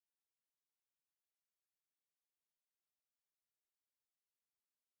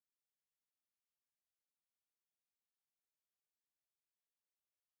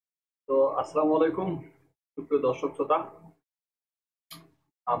তো আসসালামু আলাইকুম সুপ্রিয় দর্শক শ্রোতা।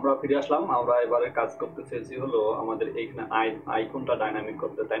 আমরা ফিরে আসলাম। আমরা এবারে কাজ করতে চেয়েছি হলো আমাদের এইখানে আইকনটা ডাইনামিক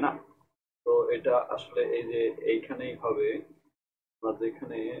করতে, তাই না? তো এটা আসলে এই যে এইখানেই হবে। আমরা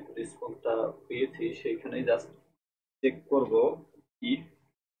যেখানে রেসপন্সটা পেয়েছি সেইখানেই জাস্ট চেক করব ইফ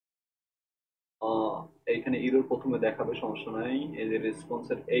এইখানে ইরর প্রথমে দেখাবে, সমস্যা নাই। এই যে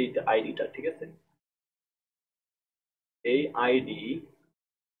রেসপন্সের এই আইডিটা, ঠিক আছে? এই আইডি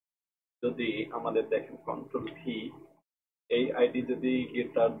যদি আমাদের দেখেন কন্ট্রোল ভি, এই আইডি যদি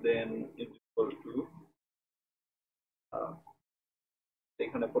গ্রেটার দেন ইকুয়াল টু,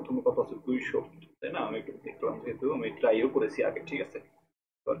 এখানে প্রথমে কত আছে 200, তাই না? আমি একটু দেখলাম, যেহেতু আমি ট্রাইও করেছি আগে, ঠিক আছে?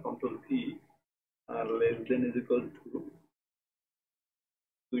 এবার control V, less than is equal to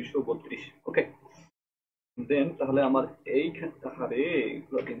 232। ওকে, দেন তাহলে আমার এইখানে, আরে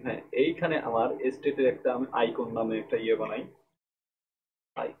হ্যাঁ, এইখানে আমার স্টেটের একটা আমি আইকন নামে একটা ইয়ে বানাই।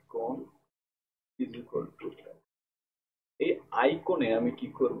 আইকন ইজ ইকুয়াল টু, এই আইকনে আমি কি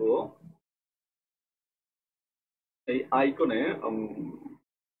করব? এই আইকনে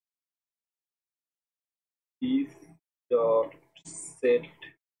ইজ ডট সেট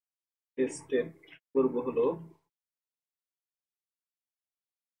স্টেট করব হলো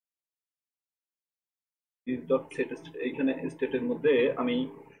ইজ ডট সেট স্টেট। এইখানে স্টেটের মধ্যে আমি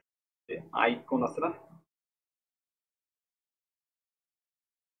যে আইকন আছে না,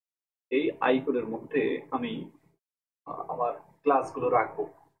 এই আইকনের মধ্যে আমি আমার ক্লাসগুলো রাখবো,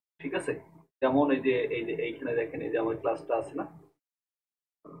 ঠিক আছে? যেমন এই যে এইখানে দেখেন, এই যে আমার ক্লাসটা আছে না,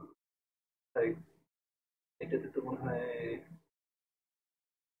 তাই এটাতে তো মনে হয়,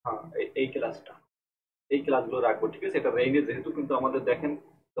 হ্যাঁ, এই ক্লাসটা, এই ক্লাসগুলো রাখবো, ঠিক আছে? এটা রেঞ্জে যেহেতু, কিন্তু আমাদের দেখেন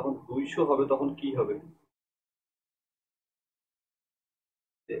যখন 200 হবে তখন কি হবে,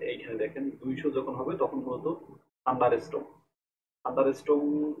 যে এইখানে দেখেন 200 যখন হবে তখন মূলত আন্ডার স্ট্রোম। আন্ডার স্ট্রোম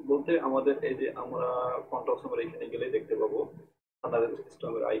বলতে আমাদের এই যে আমরা কন্ট্রোল আমরা এখানে গেলেই দেখতে পাবো আন্ডার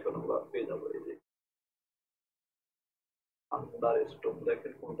স্ট্রোমের আইকন আমরা পেয়ে যাবো। এই যে ঠান্ডার স্টোভ,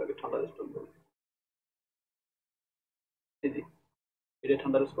 দেখেন কোনটাকে ঠান্ডার স্টোভ বলে। এই যে এটা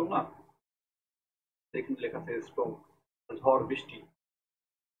ঠান্ডার স্টোভ না, এখানে লেখা আছে স্টোভ, ঝড় বৃষ্টি,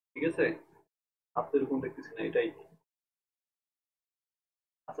 ঠিক আছে? আপনি এরকম দেখতেছি না, এটাই।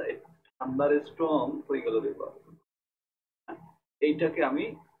 আচ্ছা, এই ঠান্ডার স্টোভ হয়ে গেল এবার। এইটাকে আমি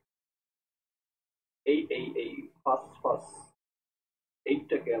এই ফার্স্ট ফার্স্ট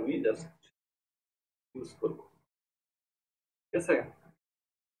এইটাকে আমি জাস্ট ইউজ করবো, ঠিক আছে?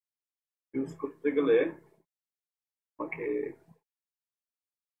 ইউজ করতে গেলে আমাকে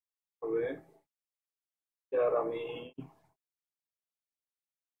হবে, আর আমি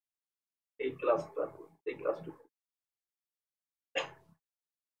এই ক্লাসটা, এই ক্লাসটুকু,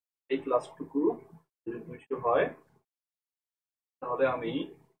 এই ক্লাসটুকু যদি 200 হয় তাহলে আমি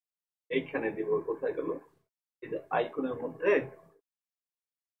এইখানে দিব, কোথায় গেল, এই যে আইকনের মধ্যে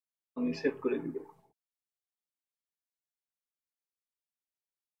আমি সেট করে দিব,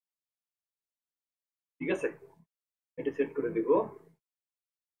 ঠিক আছে? এটা সেট করে দিব।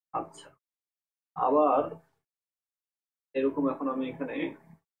 আচ্ছা, আবার এরকম এখন আমি এখানে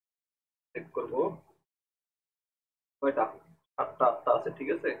চেক করব কয়টা, 7টা 8টা আছে, ঠিক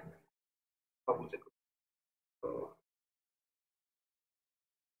আছে? সব চেক করব। তো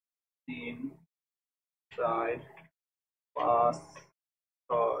 3 4 5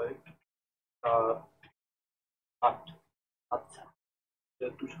 6 7 8। আচ্ছা,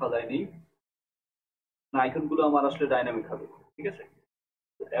 একটু সাজাই নেই, না আইকন গুলো আমার আসলে ডাইনামিক হবে, ঠিক আছে?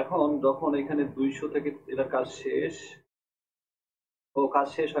 এখন যখন এখানে 200 থেকে এটার কাজ শেষ, ও কাজ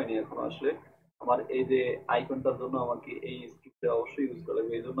শেষ হয়নি এখনো আসলে। আমার এই যে আইকনটার জন্য আমাকে এই স্ক্রিপ্টটা অবশ্যই ইউজ করা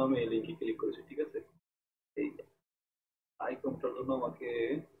লাগবে, এই জন্য আমি এই লিঙ্কে ক্লিক করেছি, ঠিক আছে? এই আইকনটার জন্য আমাকে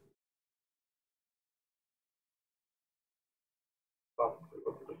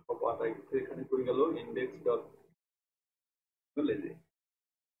সব আটাই কিছু এখানে করে গেল, ইন্ডেক্স ডট, বুঝলে? যে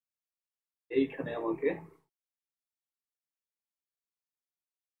এইখানে আমাকে,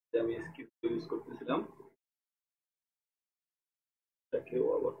 যে আমি স্ক্রিপ্ট ইউজ করতেছিলাম এটাকেও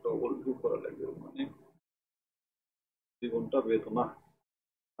আবার টগল টু করা লাগবে, মানে জীবনটা বেদনা।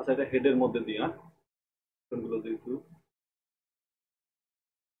 আচ্ছা, এটা হেডের মধ্যে দিয়া গুলো যেহেতু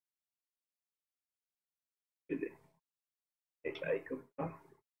এই যে এই আইকনটা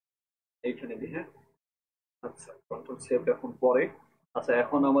এইখানে দিয়ে, হ্যাঁ। আচ্ছা, কন্ট্রোল সেভ এখন পরে। আচ্ছা,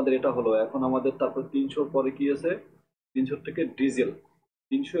 এখন আমাদের এটা হলো, এখন আমাদের তারপর 300 পরে কি আছে? 300 থেকে ডিজেল,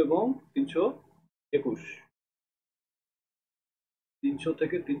 300 এবং 321, 300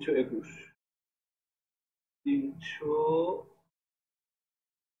 থেকে 321, 300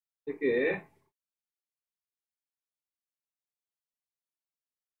 থেকে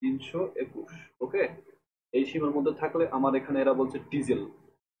 321। ওকে, এই সীমার মধ্যে থাকলে আমার এখানে এরা বলছে ডিজেল।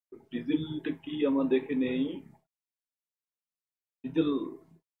 ডিজেলটা কি আমরা দেখে নেই। ডিজেল,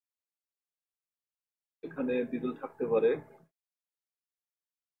 এখানে ডিজেল থাকতে পারে।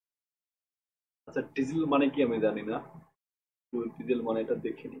 আচ্ছা, ডিজেল মানে কি আমি জানি না, তো ডিজেল মানে এটা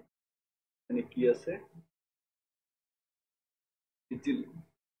দেখে নিই। এখানে কি আছে, ডিজেল।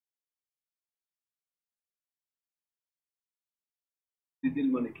 ডিজেল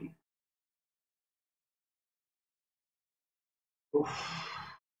মানে কি? উফ,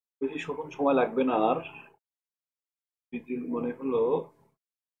 বেশি সময় লাগবে না আর। ডিজেল মানে হলো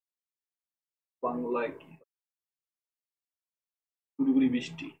বাংলায় কি, গুড়ি গুড়ি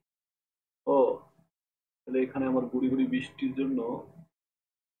বৃষ্টি। ও, তাহলে এখানে আমার গুড়ি গুড়ি বৃষ্টির জন্য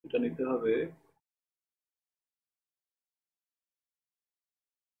এটা নিতে হবে।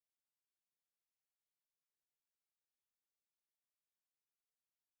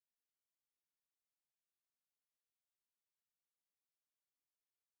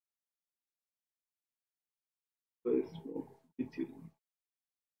 Diesel,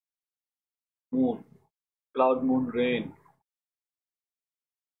 moon, cloud, moon, rain.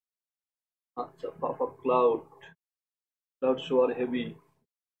 আচ্ছা, পাপা ক্লাউড, ক্লাউড শোয়ার হেভি,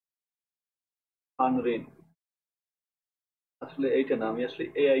 সান, রেইন। আসলে এইটা না, আমি আসলে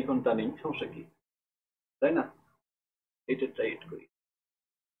এই আইকনটা নেই, সমস্যা কি, তাই না? এটা ট্রাই করি।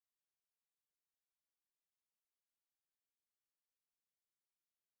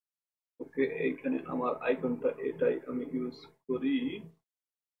 ওকে, এইখানে আমার আইকনটা এটাই আমি ইউজ করি।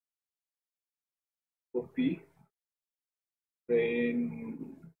 কপি, রেইন,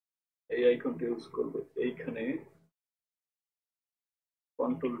 এই আইকনটা ইউজ করবো এইখানে,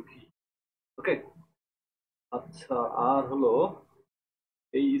 কন্ট্রোল ভি। ওকে। আচ্ছা, আর হলো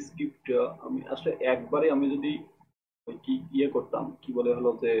এই স্ক্রিপ্টটা আমি আসলে একবারে আমি যদি ওই কি ইয়ে করতাম, কি বলে হলো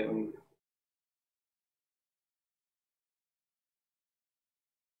যে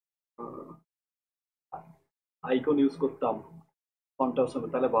আইকন ইউজ করতাম কন্ট্রাস্ট হবে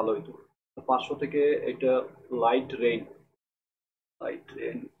তাহলে ভালো হইতো। 500 থেকে এটা light rain, light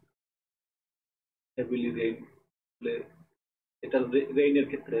rain, heavily rain, এটা রেইনের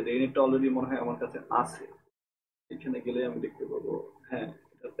ক্ষেত্রে, রেইনেরটা অলরেডি মনে হয় আমার কাছে আছে। এখানে গেলে আমি দেখতে পাবো। হ্যাঁ,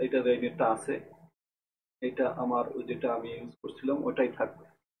 এটা রেইনেরটা আছে। এটা আমার ওই যেটা আমি ইউজ করছিলাম ওটাই থাকবে,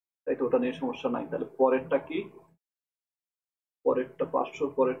 তাই তো, ওটা নিয়ে সমস্যা নাই। তাহলে পরেরটা কি, পরেরটা 500,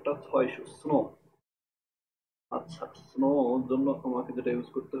 পরেরটা 600, স্নো। আচ্ছা, স্নো জন্য আমাকে যেটা ইউজ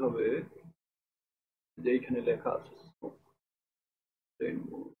করতে হবে, যে এইখানে লেখা আছে snow,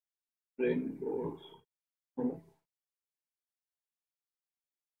 rainbow, rainbow, snow,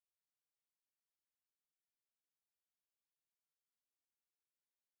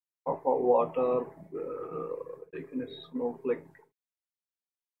 water, এখানে স্নোফ্লেক।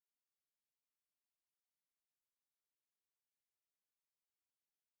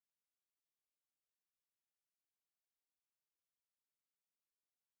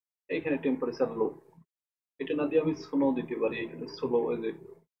 এইখানে টেম্পারেচার লো, এটা না দিয়ে আমি স্নো দিতে পারি। এখানে স্লো, ওই যে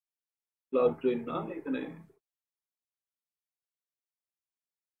ক্লাউড রেইন না, এখানে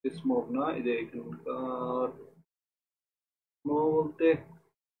স্মোক না, এই যে এখানকার স্নো বলতে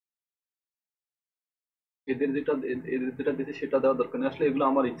এদের যেটা দিচ্ছে সেটা দেওয়া দরকার নেই। আসলে এগুলো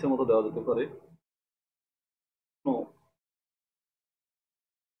আমার ইচ্ছে মতো দেওয়া যেতে পারে। স্নো,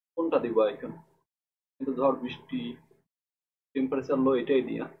 কোনটা দিবা এখানে? কিন্তু ঝড় বৃষ্টি, টেম্পারেচার লো, এটাই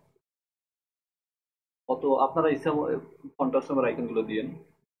দিয়া। অত আপনারা ইচ্ছা কন্ট্রাস্টের আইকন গুলো দিয়েন,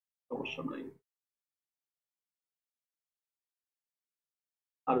 সমস্যা নাই।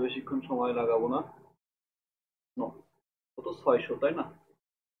 আর বেশিক্ষণ সময় লাগাবো না। নো, কত, 600 তাই না?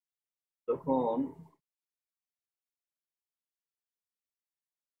 তখন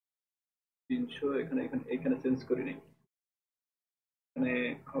 300, এখানে এখানে এখানে চেঞ্জ করি নাই। এখানে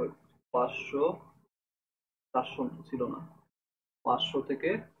 500, 400 ছিল না, 500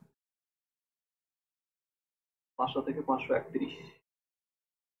 থেকে 531,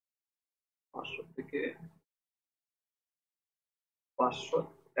 500 থেকে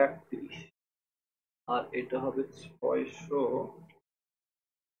 531, আর এটা হবে 600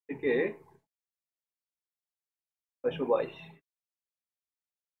 থেকে 622,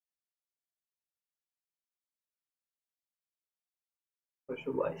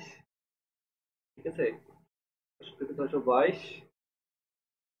 622, ঠিক আছে। 600 থেকে 622,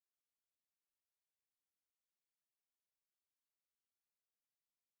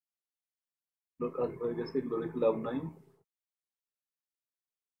 কাজ হয়ে গেছে, এগুলো রেখে লাভ নাই।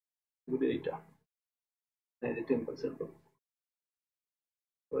 এগুলো এইটা, এই যে 10%,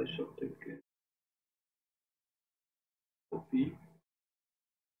 600 থেকে কপি,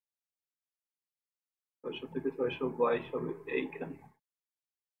 600 থেকে 622 হবে এইখানে।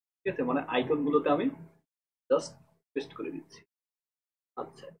 ঠিক আছে, মানে আইকন গুলোতে আমি জাস্ট পেস্ট করে দিচ্ছি।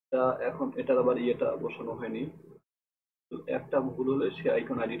 আচ্ছা, এটা এখন এটার আবার ইয়েটা বসানো হয়নি। তো একটা ভুল হলে সে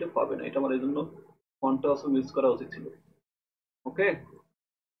আইকন আইডিটা পাবে না, এটা আমার এই জন্য ফন্টটা অবশ্য মিস করা উচিত ছিল। ওকে,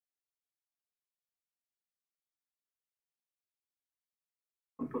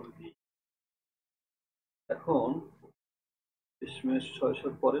 কন্ট্রোল ভি। এখন শেষমেশ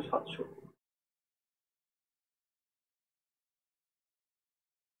 600 পরে 700।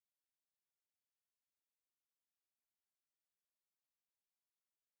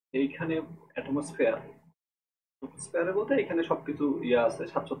 এইখানে অ্যাটমসফেয়ার, অ্যাটমসফেয়ারে বলতে এখানে সবকিছু ইয়ে আছে।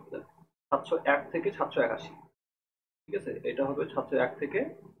 701 থেকে 781। ঠিক আছে, এটা হবে 701 থেকে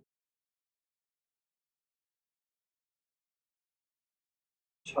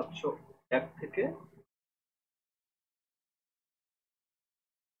 701 থেকে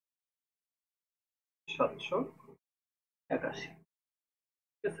 781।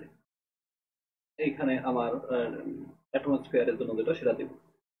 ঠিক আছে, এইখানে আমার অ্যাটমসফেয়ারের জন্য যেটা সেটা দেব।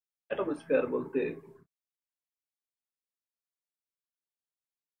 অ্যাটমসফেয়ার বলতে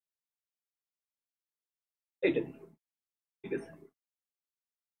এইটা দিই। ঠিক আছে,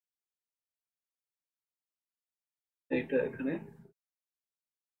 এইটা এখানে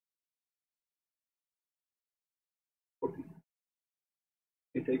কপি,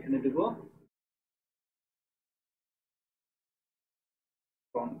 এটা এখানে দেব,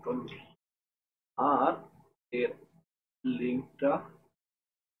 কন্ট্রোল। আর এর লিঙ্কটা,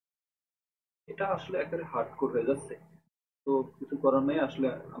 এটা আসলে একেবারে হার্ডকোর হয়ে যাচ্ছে, তো কিছু করার নাই। আসলে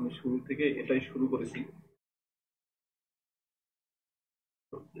আমি শুরু থেকে এটাই শুরু করেছি।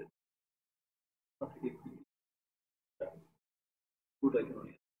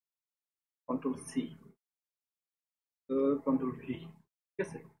 Control C, control V. ঠিক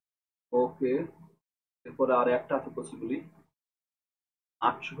আছে, ওকে। এরপরে আর একটা আছে পসিবলি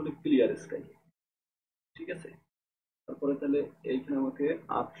 800 হলে ক্লিয়ার স্কাই। ঠিক আছে, তারপরে তাহলে এইখানে আমাকে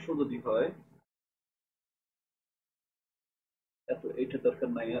 800 যদি হয়, এত এইটা দরকার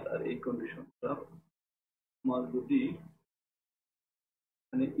নাই। আর আর এই কন্ডিশনটা আমার যদি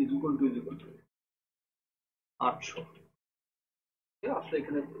মানে ইজ ইকুয়াল টু 800, আসলে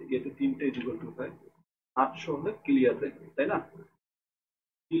এখানে ইয়েতে তিনটে ইজ ইকুয়াল টু হয়। 800 হলে ক্লিয়ার রেখে, তাই না?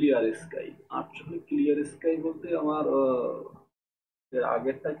 Clear sky. 800 হলে ক্লিয়ার স্কাই বলতে আমার এর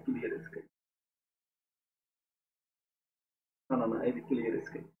আগেরটা ক্লিয়ার স্কাই। না না না, এই যে ক্লিয়ার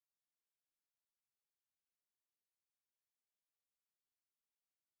স্কাই,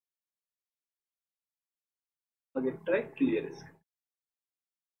 আগেরটাই ক্লিয়ার স্কাই।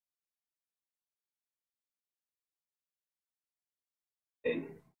 এই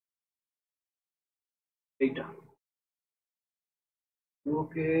এইটা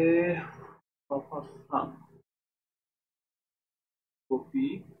ওকে। সান কপি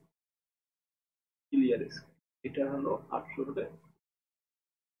ক্লিয়ার স্কাই, এটা হলো 800 হলে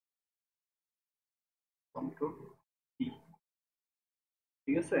কন্ট্রোল ই।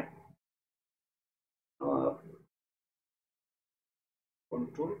 ঠিক আছে,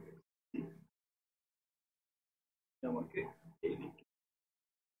 কন্ট্রোল আমাকে এই লিখে।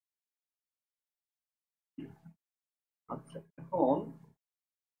 আচ্ছা, এখন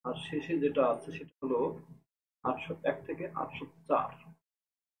আর শেষে যেটা আছে সেটা হলো 801 থেকে 804,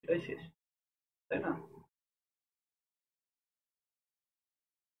 এটাই শেষ, তাই না?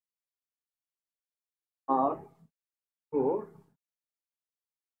 আর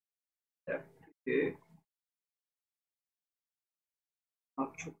 1 থেকে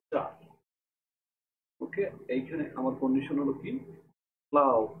 804। ওকে, এইখানে আমার কন্ডিশন হলো কি,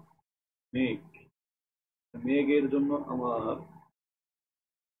 ক্লাউড, মেঘ। মেঘের জন্য আমার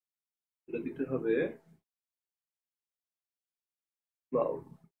এটা দিতে হবে ক্লাউড।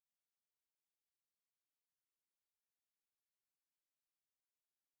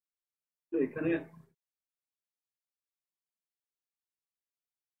 তো এখানে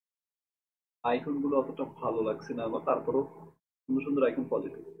আইকন গুলো অতটা ভালো লাগছে না আমার, তারপরও সুন্দর সুন্দর আইকন পাওয়া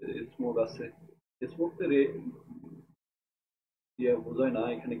যেত। স্মোক আছে, স্মোক ইয়ে বোঝায় না,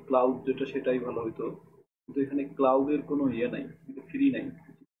 এখানে ক্লাউড যেটা সেটাই ভালো হইতো, কিন্তু এখানে ক্লাউডের কোনো ইয়ে নাই, ফ্রি নাই।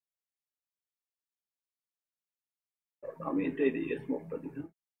 আমি এটাই দিই, স্মোকটা দিই, হ্যাঁ?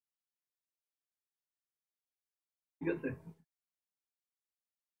 ঠিক আছে,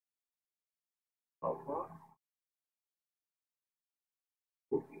 আলফা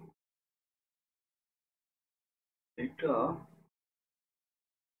কপি, এটা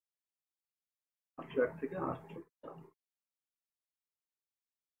 801 থেকে 804,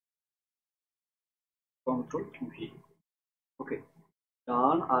 কন্ট্রোল ভি। ওকে,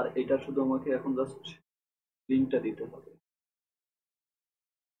 ডান। আর এটা শুধু আমাকে এখন জাস্ট লিঙ্কটা দিতে হবে।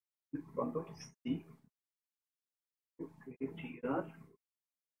 কন্ট্রোল সি, ওকে TR,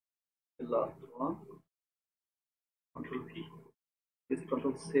 last one, control V,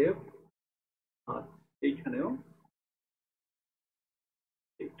 control save, আর এইখানেও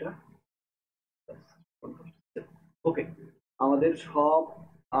এটা কন্ট্রোল সেভ। ওকে, আমাদের সব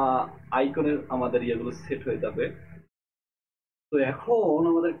আইকনের আমাদের ইয়েগুলো সেট হয়ে যাবে। তো এখন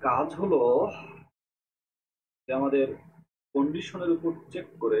আমাদের কাজ হলো যে আমাদের কন্ডিশনের উপর চেক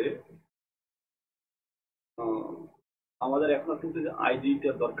করে আমাদের এখন আর কিন্তু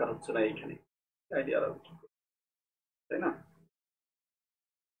আইডিটা দরকার হচ্ছে না এইখানে, আইডি আর তাই না,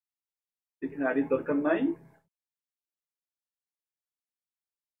 এখানে আইডির দরকার নাই,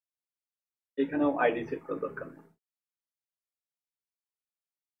 এখানেও আইডি সেট করার দরকার নেই।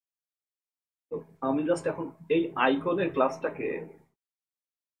 তো আমি জাস্ট এখন এই আইকনের ক্লাসটাকে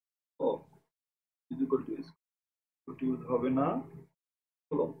ও ইকুয়াল টু ইউজ হবে না,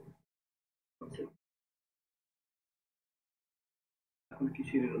 হলো আচ্ছা, এখন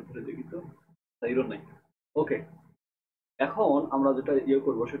কিসের এরর ধরে দেখি তো, এরর নাই। ওকে, এখন আমরা যেটা ইয়ে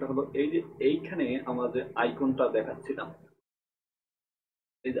করবো সেটা হলো এই যে এইখানে আমরা যে আইকনটা দেখাচ্ছিলাম,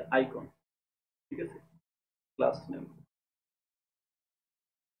 এই যে আইকন, ঠিক আছে, ক্লাস নেম,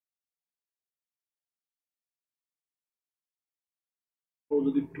 ও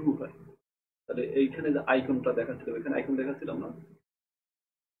যদি ট্রু হয় তাহলে এইখানে যে আইকনটা দেখাচ্ছিলাম, এখানে আইকন দেখাচ্ছিলাম না,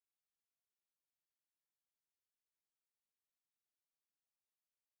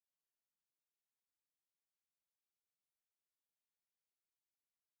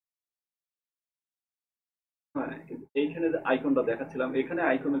 হ্যাঁ এইখানে যে আইকনটা দেখাচ্ছিলাম, এখানে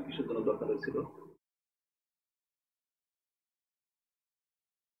আইকনের কিসের জন্য দরকার হয়েছিল,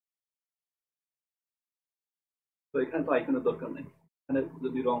 তো এখানে তো আইকনের দরকার নেই, এখানে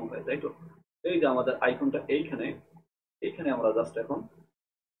যদি রং হয় তাই তো, এই যে আমাদের আইকনটা এইখানে, এইখানে আমরা জাস্ট এখন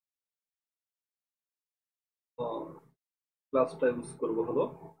ক্লাসটা ইউজ করবো হলো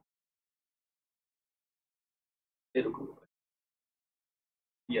এরকম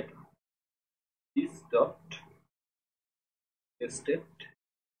ইয়েটা this dot state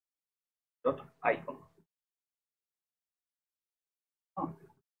dot icon.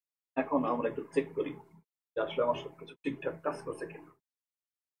 এখন আমরা একটু চেক করি যে আসলে আমার সবকিছু ঠিকঠাক কাজ করছে কিনা।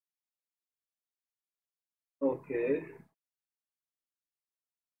 ওকে,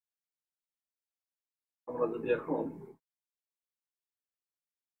 আমরা যদি এখন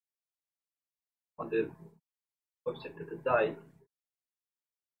আমাদের ওয়েবসাইটটাতে যাই,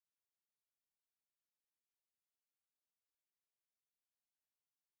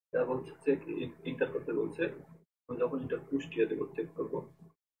 এটা বলছে চেক ইন্টার করতে বলছে, আমি যখন এটা পুশ দিয়ে দেবো চেক করবো,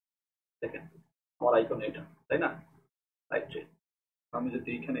 দেখেন আমার আইকন এটা, তাই না, রাইট, আমি যদি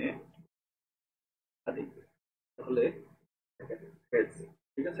এখানে দিই তাহলে দেখেন heads,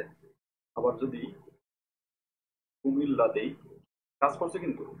 ঠিক আছে, আবার যদি কুমিল্লা দেই কাজ করছে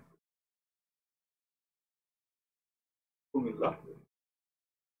কিন্তু, কুমিল্লা,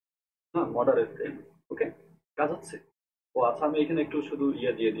 হ্যাঁ মডারেট, ওকে কাজ হচ্ছে। ও আচ্ছা, আমি এখানে একটু শুধু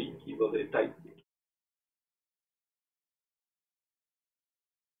ইয়ে দিয়ে দিই, কি বলে টাইপ,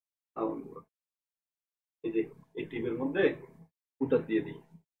 এই যে এই টিপের মধ্যে ফুটার দিয়ে দিই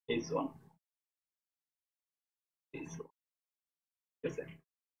h1, h1, ঠিক আছে,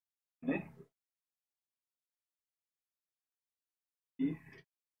 মানে if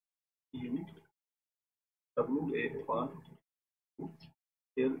you wa1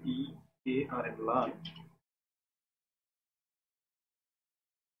 ler learn,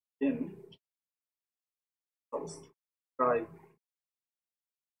 then subscribe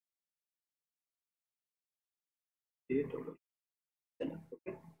it,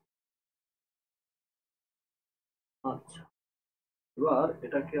 ওকে। আচ্ছা, এবার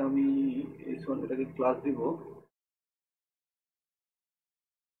এটাকে আমি h1 এটাকে ক্লাস দিব,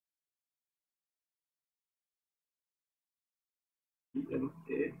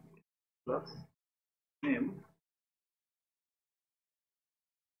 ক্লাস নেম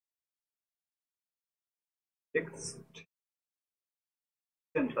টেক্সট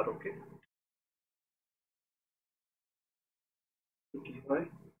সেন্টার, ওকে, কি হয়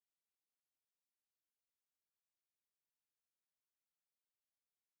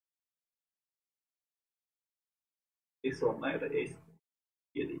h1 না, এটা h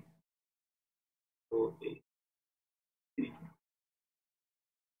দিয়ে দিই, তো এই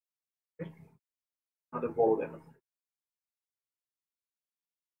আমাদের বড় দেখা,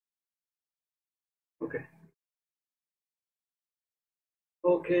 ওকে,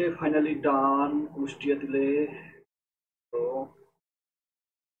 ওকে ফাইনালি ডান, কুষ্টিয়া দিলে তো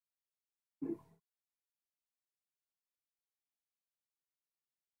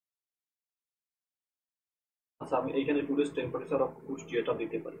আচ্ছা, আমি এইখানে টুডেস টেম্পারেচার অফ কুষ্টিয়াটা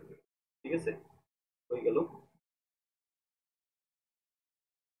দিতে পারি। ঠিক আছে, হয়ে গেল।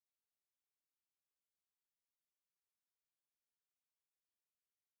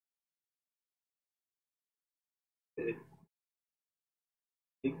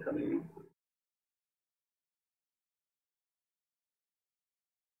 এখানে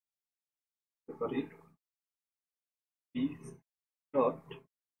পারি dot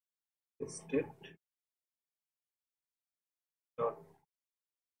state dot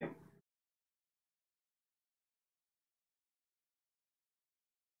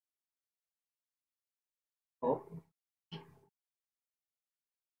of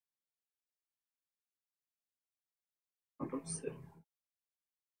sell.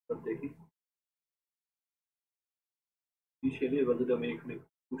 দেখি ইনিশিয়ালি, এবার যদি আমি এখানে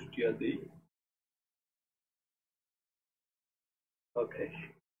কুষ্টিয়া দিই। ওকে,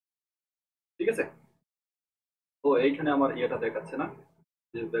 ঠিক আছে। ও, এইখানে আমার ইয়েটা দেখাচ্ছে না,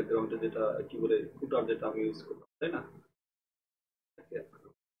 যে ব্যাকগ্রাউন্ডে যেটা কি বলে ফুটার যেটা আমি ইউজ করলাম, তাই না?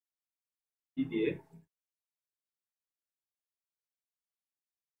 কি দিয়ে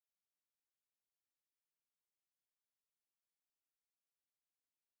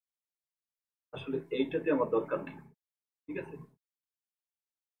আসলে এইটাতে আমার দরকার নেই। ঠিক আছে,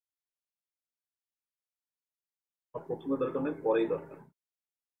 আমার প্রথমে দরকার নেই, পরেই দরকার।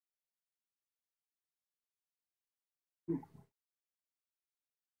 হুম,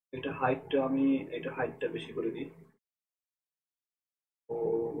 এটা হাইটটা বেশি করে দিই। ও,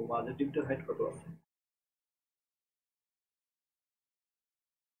 মাঝের ডিপটার হাইট কত আছে?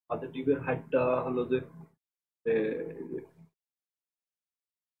 মাঝের ডিপের হাইটটা হলো যে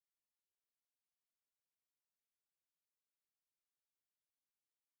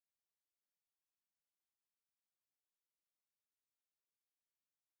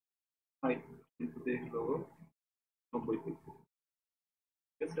হাইট কিন্তু দেখলো 90 ফিট।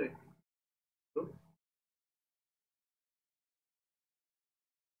 ঠিক আছে, তো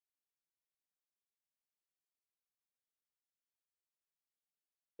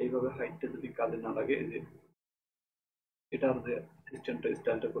এইভাবে হাইটটা যদি কাজে না লাগে, এই যে এটা যে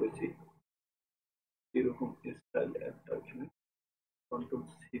স্টাইলটা করেছি, এরকম স্টাইল একটা এখানে কন্ট্রোল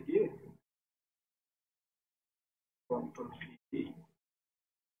সি দিয়ে, কন্ট্রোল ভি দিয়ে,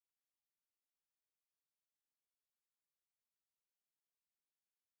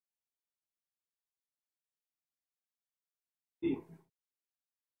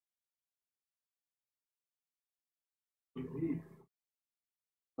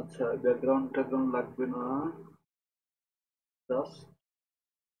 আচ্ছা, ব্যাকগ্রাউন্ড ট্যাকগ্রাউন্ড লাগবে না, জাস্ট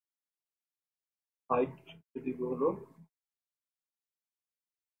হাইট যদি হলো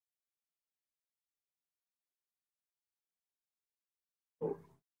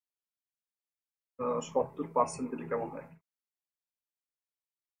তো 70% দিলে কেমন হয়?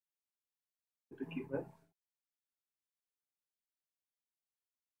 এটা কি হয়?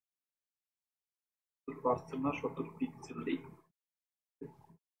 70% না, 70 পিক্সেল দিই।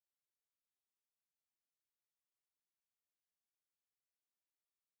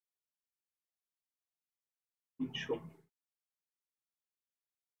 300।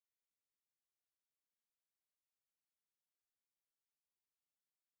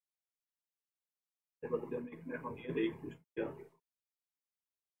 এবার যদি আমি এখানে এখন নিয়ে দিই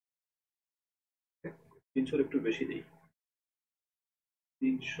 300 একটু বেশি দিই,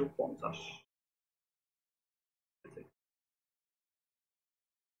 350। ঠিক আছে,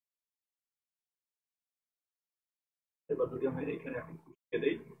 এবার যদি আমি এখানে এখন দিয়ে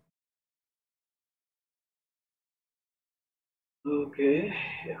দিই। ওকে,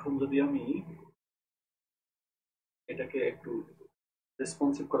 এখন যদি আমি এটাকে একটু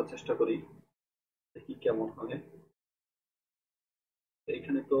রেসপন্সিভ করার চেষ্টা করি, দেখি কেমন হয়।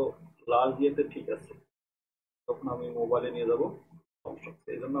 এইখানে তো লার্জ ইয়েতে ঠিক আছে, তখন আমি মোবাইলে নিয়ে যাব, সমস্যা হচ্ছে।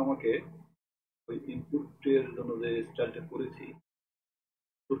 এই জন্য আমাকে ওই ইনপুটের জন্য যে স্টাইলটা করেছি,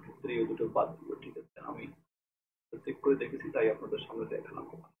 ওর ক্ষেত্রে এই দুটো বাদ দিব। ঠিক আছে, আমি চেক করে দেখেছি, তাই আপনাদের সামনে দেখালাম।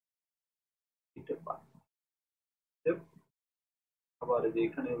 এটা বাদ দিয়ে আবার এই যে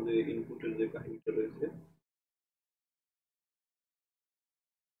এখানে যে ইনপুটের যে কাহিনীটা রয়েছে,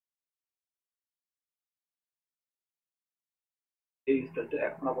 এই স্টাইলটা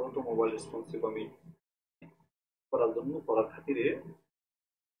এখন আপাতত মোবাইল রেসপন্সিভ আমি করার খাতিরে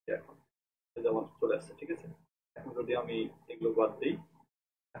এখন এই যে আমার চলে আসছে। ঠিক আছে, এখন যদি আমি এগুলো বাদ দিই,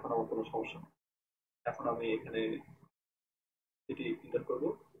 এখন আমার কোনো সমস্যা নেই। এখন আমি এখানে এটি এন্টার করবো,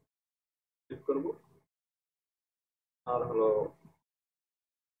 ক্লিক করবো, আর হলো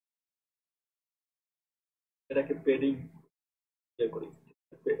এটাকে পেডিং ইয়ে করি,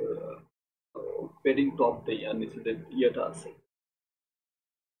 পেডিং টপ দেই আর নিচে যে ইয়েটা আছে,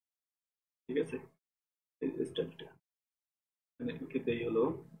 ঠিক আছে, এই স্টাইলটা এখানে লিখে দেই হলো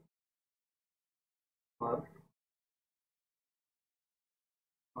আর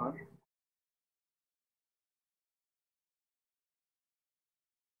আর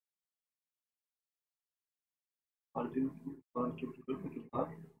margin R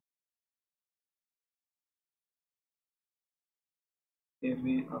M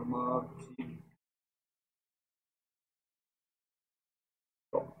A R margin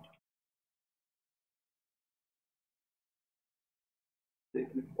top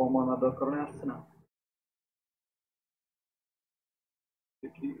কমা না দেওয়ার কারণে আসছে না,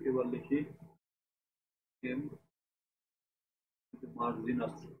 দেখি এবার লিখি এম মার্জিন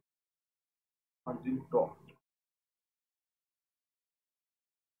আসছে, মার্জিন টপ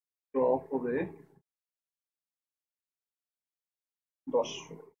টপ হবে 10,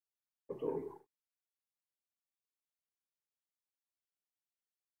 কত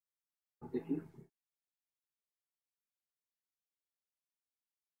দেখি,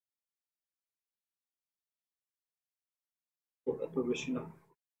 এত বেশি না,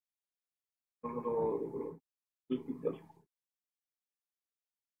 2 পিক্সেল।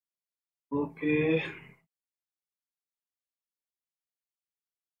 ওকে,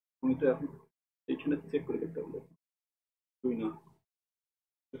 আমি তো এখন এইখানে চেক করে দেখতে পাবো, 2 না,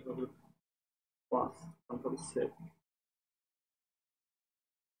 এটা হবে 5, তারপরে সেভ,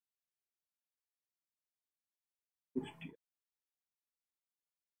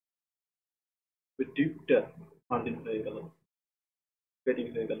 ডিপটা মার্জিন হয়ে গেল, পেডিং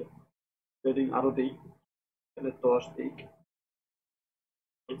হয়ে গেল, পেডিং আরো দেই, তাহলে 10 দিই,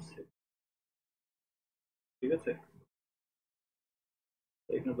 ঠিক আছে।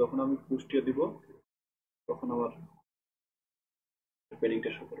 এখানে যখন আমি পুষ্টিয়া দিব তখন আমার পেডিংটা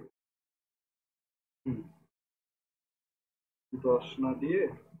শো করবে। 10 না দিয়ে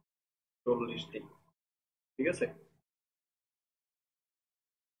 40 দিই, ঠিক আছে।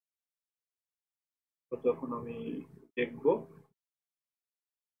 তো যখন আমি দেখবো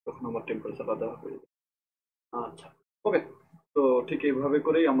তখন আমার টেম্পারেচার আলাদা হয়ে যাবে। আচ্ছা, ওকে। তো ঠিক এইভাবে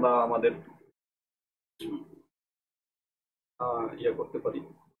করেই আমরা আমাদের ইয়ে করতে পারি,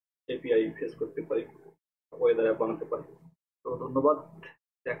 এপিআই ফেস করতে পারি, ওয়েদার অ্যাপ বানাতে পারি। তো ধন্যবাদ,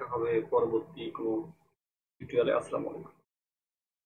 দেখা হবে পরবর্তী কোনো টিউটোরিয়ালে। আসসালামু আলাইকুম।